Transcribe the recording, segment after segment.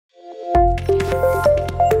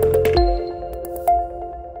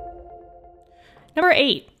Number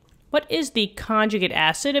 8. What is the conjugate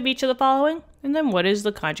acid of each of the following? And then what is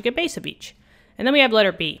the conjugate base of each? And then we have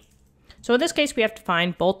letter B. So in this case, we have to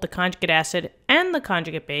find both the conjugate acid and the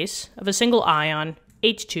conjugate base of a single ion,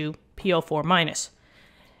 H2PO4-.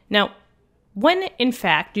 Now, when in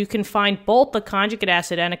fact you can find both the conjugate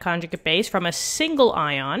acid and a conjugate base from a single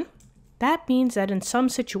ion, that means that in some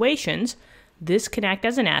situations, this can act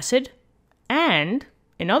as an acid, and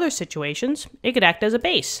in other situations, it could act as a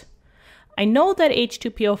base. I know that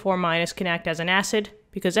H2PO4- can act as an acid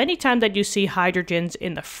because anytime that you see hydrogens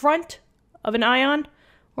in the front of an ion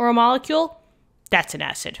or a molecule, that's an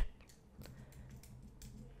acid.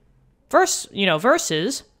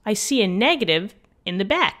 Versus I see a negative in the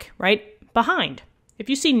back, right behind. If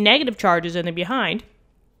you see negative charges in the behind,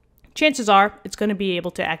 chances are it's going to be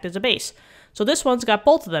able to act as a base. So this one's got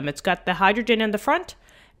both of them. It's got the hydrogen in the front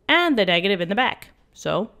and the negative in the back.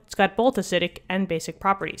 So it's got both acidic and basic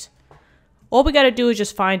properties. All we got to do is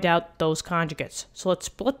just find out those conjugates. So let's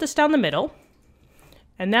split this down the middle.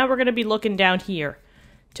 And now we're going to be looking down here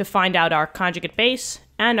to find out our conjugate base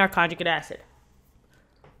and our conjugate acid.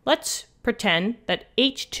 Let's pretend that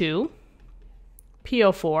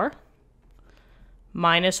H2PO4-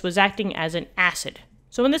 was acting as an acid.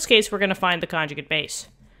 So in this case, we're going to find the conjugate base.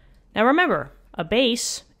 Now remember, a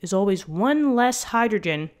base is always one less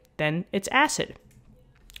hydrogen than its acid.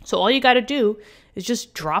 So all you got to do is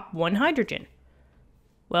just drop one hydrogen.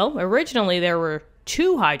 Well, originally there were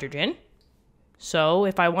 2 hydrogen. So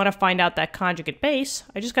if I want to find out that conjugate base,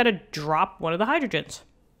 I just got to drop one of the hydrogens.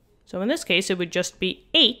 So in this case, it would just be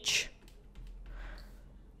H.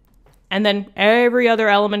 And then every other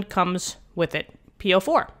element comes with it,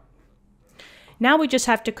 PO4. Now we just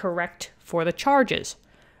have to correct for the charges.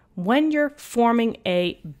 When you're forming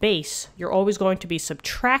a base, you're always going to be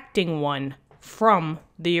subtracting 1 from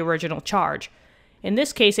the original charge. In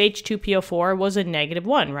this case, H2PO4 was a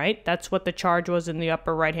 -1, right? That's what the charge was in the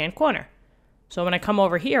upper right-hand corner. So when I come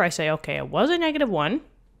over here, I say, okay, it was a -1,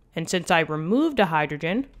 and since I removed a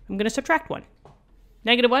hydrogen, I'm going to subtract 1.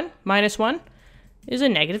 -1 minus 1 is a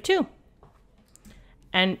 -2.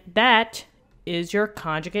 And that is your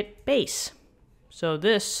conjugate base. So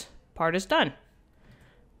this part is done.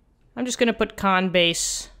 I'm just going to put con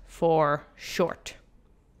base for short.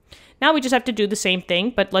 Now we just have to do the same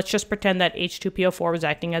thing, but let's just pretend that H2PO4 was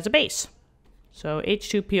acting as a base. So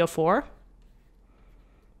H2PO4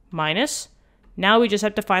 minus. Now we just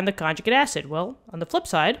have to find the conjugate acid. Well, on the flip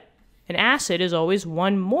side, an acid is always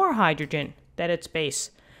 1 more hydrogen than its base.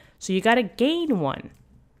 So you got to gain 1.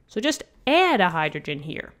 So just add a hydrogen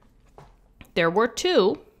here. There were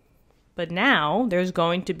 2, but now there's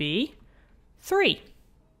going to be 3.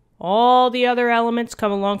 All the other elements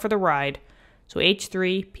come along for the ride. So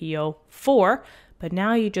H3PO4, but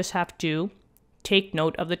now you just have to take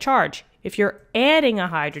note of the charge. If you're adding a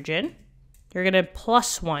hydrogen, you're going to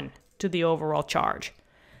plus 1 to the overall charge.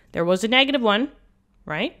 There was a -1,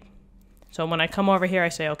 right? So when I come over here, I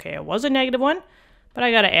say, okay, it was a -1, but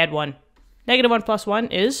I got to add 1. -1 plus 1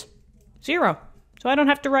 is 0. So I don't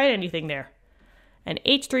have to write anything there. And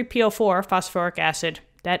H3PO4, phosphoric acid,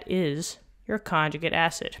 that is your conjugate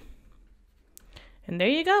acid. And there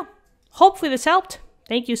you go. Hopefully this helped.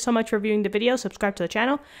 Thank you so much for viewing the video. Subscribe to the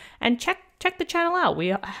channel and check the channel out. We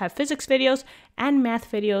have physics videos and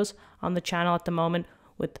math videos on the channel at the moment,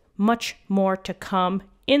 with much more to come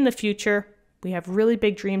in the future. We have really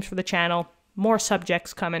big dreams for the channel, more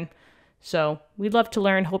subjects coming. So we'd love to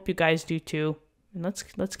learn. Hope you guys do too. And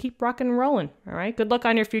let's keep rocking and rolling. All right. Good luck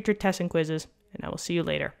on your future tests and quizzes, and I will see you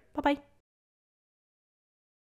later. Bye-bye.